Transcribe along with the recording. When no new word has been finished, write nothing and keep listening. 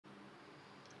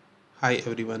Hi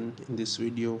everyone, in this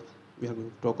video we are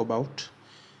going to talk about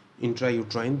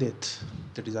intrauterine death,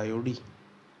 that is IOD.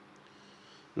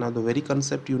 Now the very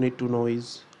concept you need to know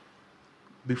is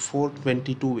before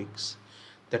 22 weeks,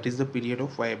 that is the period of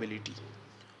viability,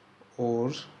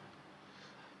 or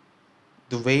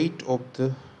the weight of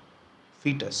the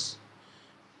fetus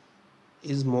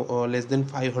is more or less than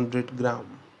 500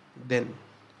 gram, then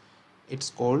it's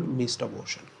called missed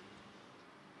abortion.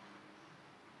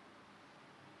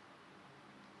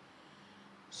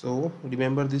 So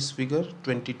remember this figure,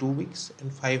 22 weeks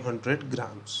and 500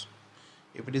 grams.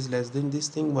 If it is less than this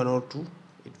thing, 1 or 2,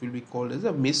 it will be called as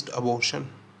a missed abortion.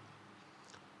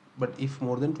 But if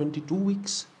more than 22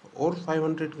 weeks or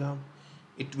 500 gram,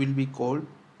 it will be called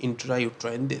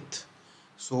intrauterine death.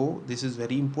 So this is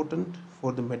very important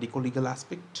for the medical legal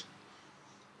aspect.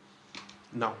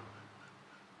 Now,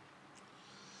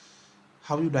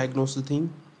 how you diagnose the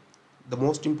thing? The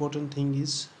most important thing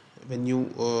is when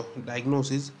you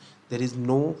diagnose is there is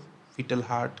no fetal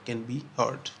heart can be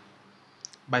heard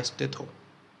by stethoscope.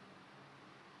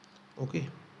 Okay,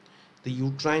 the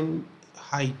uterine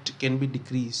height can be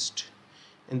decreased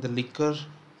and the liquor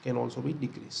can also be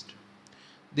decreased.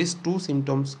 These two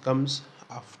symptoms comes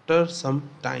after some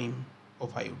time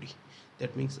of IOD,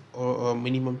 that means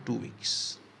minimum 2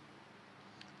 weeks.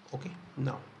 Okay,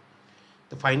 now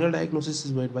the final diagnosis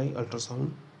is made by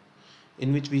ultrasound,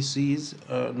 in which we see is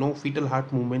no fetal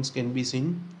heart movements can be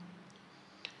seen,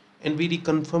 and we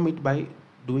reconfirm it by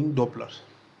doing Doppler.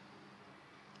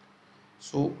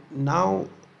 So now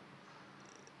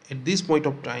at this point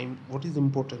of time, what is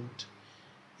important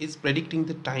is predicting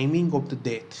the timing of the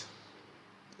death.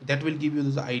 That will give you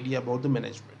this idea about the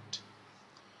management,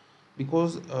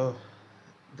 because the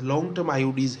long-term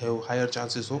IODs have higher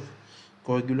chances of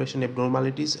coagulation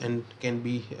abnormalities and can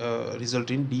be result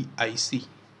in DIC.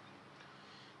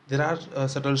 There are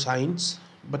subtle signs,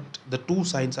 but the two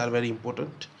signs are very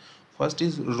important. First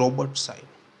is Robert sign.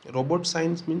 Robert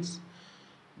signs means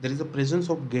there is a presence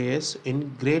of gas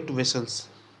in great vessels,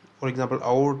 for example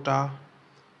aorta,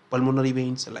 pulmonary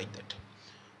veins, like that.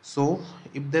 So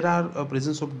if there are a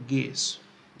presence of gas,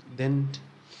 then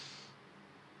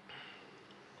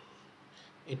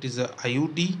it is a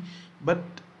IUD. But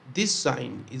this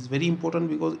sign is very important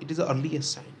because it is the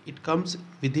earliest sign. It comes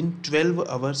within 12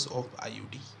 hours of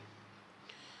IUD.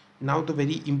 Now the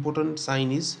very important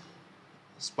sign is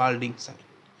Spalding sign.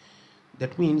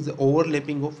 That means the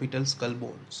overlapping of fetal skull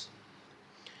bones.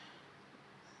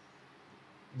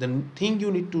 The thing you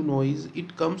need to know is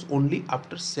it comes only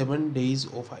after 7 days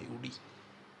of IUD.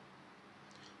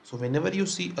 So whenever you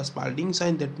see a Spalding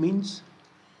sign, that means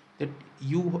that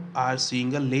you are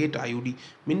seeing a late IUD,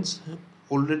 means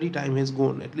already time has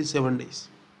gone at least 7 days.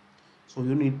 So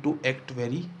you need to act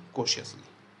very cautiously.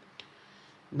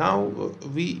 Now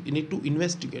we need to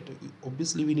investigate.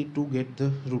 Obviously we need to get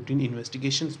the routine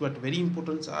investigations, but very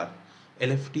important are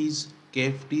LFTs,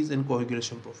 KFTs and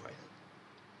coagulation profile.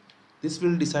 This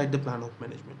will decide the plan of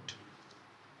management.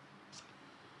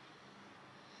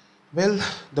 Well,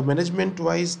 the management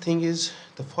wise thing is,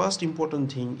 the first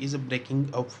important thing is a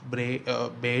breaking of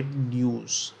bad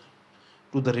news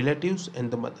to the relatives and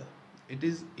the mother. It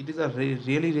is a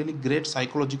really great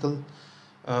psychological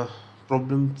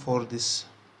problem for this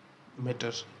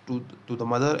matter to the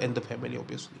mother and the family.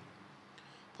 Obviously,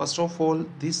 first of all,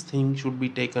 this thing should be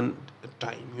taken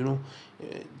time,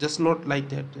 just not like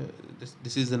that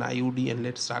this is an IUD and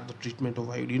let's start the treatment of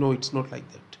IUD. It's not like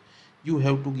that. You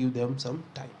have to give them some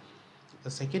time. The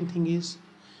second thing is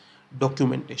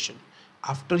documentation.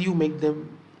 After you make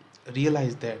them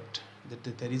realize that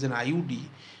there is an IUD,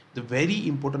 the very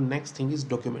important next thing is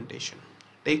documentation.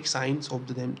 Take signs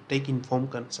of them, take informed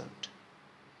consent.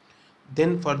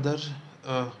 Then further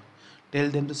tell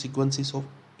them the sequences of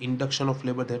induction of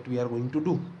labor that we are going to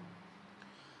do.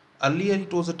 Earlier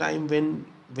it was a time when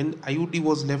IUD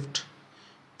was left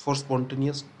for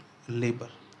spontaneous labor.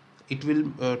 It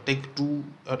will take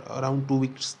around 2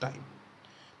 weeks time,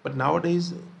 but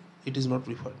nowadays it is not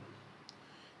preferred.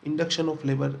 Induction of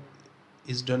labor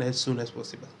is done as soon as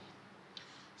possible.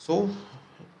 So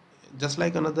just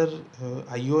like another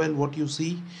IOL, what you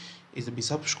see is a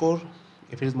Bishop score.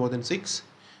 If it is more than 6,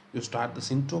 you start the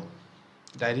Synto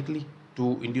directly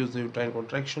to induce the uterine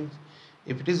contractions.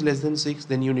 If it is less than 6,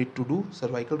 then you need to do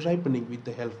cervical ripening with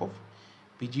the help of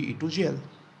PGE2 gel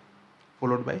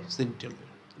followed by Synto.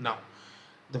 Now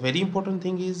the very important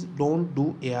thing is don't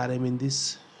do ARM in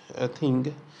this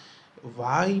thing.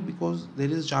 Why? Because there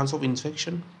is a chance of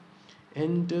infection,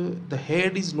 and the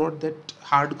head is not that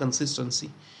hard consistency,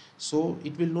 so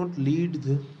it will not lead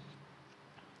the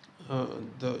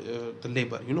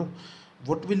labor.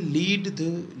 what will lead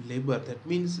the labor, that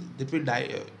means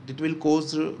that will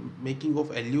cause making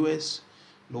of LUS,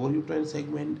 lower uterine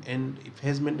segment, and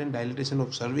effacement and dilatation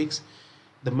of cervix.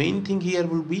 The main thing here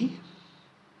will be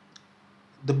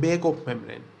the bag of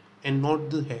membrane and not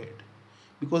the head,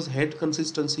 because head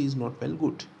consistency is not well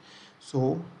good.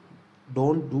 So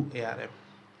don't do ARM.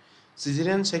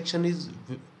 Cesarean section is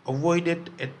avoided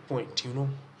at point,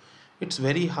 it's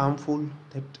very harmful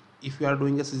that if you are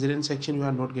doing a cesarean section you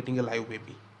are not getting a live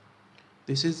baby.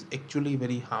 This is actually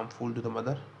very harmful to the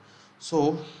mother.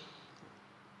 So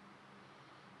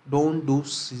don't do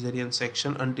cesarean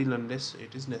section until unless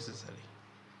it is necessary.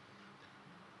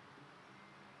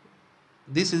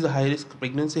 This is a high risk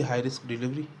pregnancy, high risk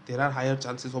delivery. There are higher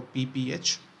chances of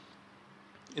PPH,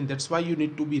 and that's why you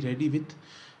need to be ready with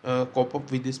cope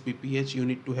up with this PPH. You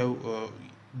need to have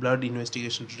blood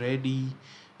investigations ready,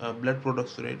 blood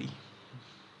products ready.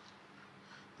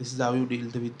 This is how you deal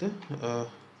with the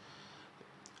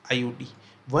IUD.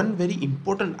 One very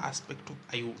important aspect of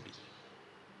IUD,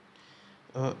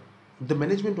 the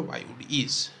management of IUD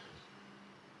is,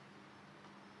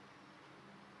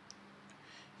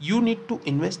 you need to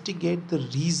investigate the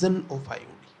reason of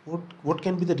IUD. What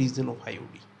can be the reason of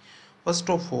IUD? First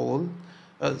of all,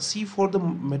 see for the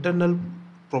maternal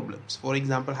problems. For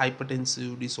example,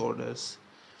 hypertensive disorders,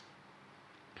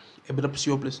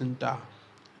 abruptio placenta,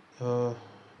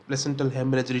 placental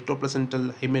hemorrhage,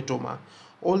 retroplacental hematoma.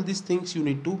 All these things you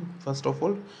need to first of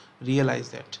all realize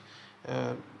that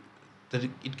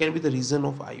it can be the reason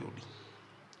of IUD.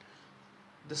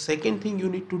 The second thing, you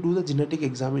need to do the genetic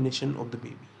examination of the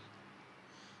baby,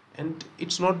 and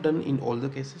it's not done in all the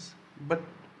cases, but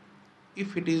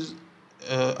if it is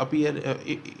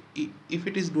if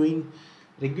it is doing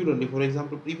regularly, for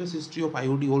example previous history of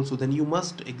IUD also, then you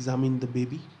must examine the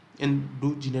baby and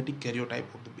do genetic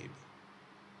karyotype of the baby.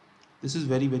 This is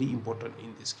very very important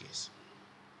in this case.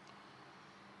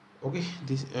 Okay,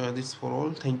 this for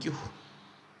all. Thank you.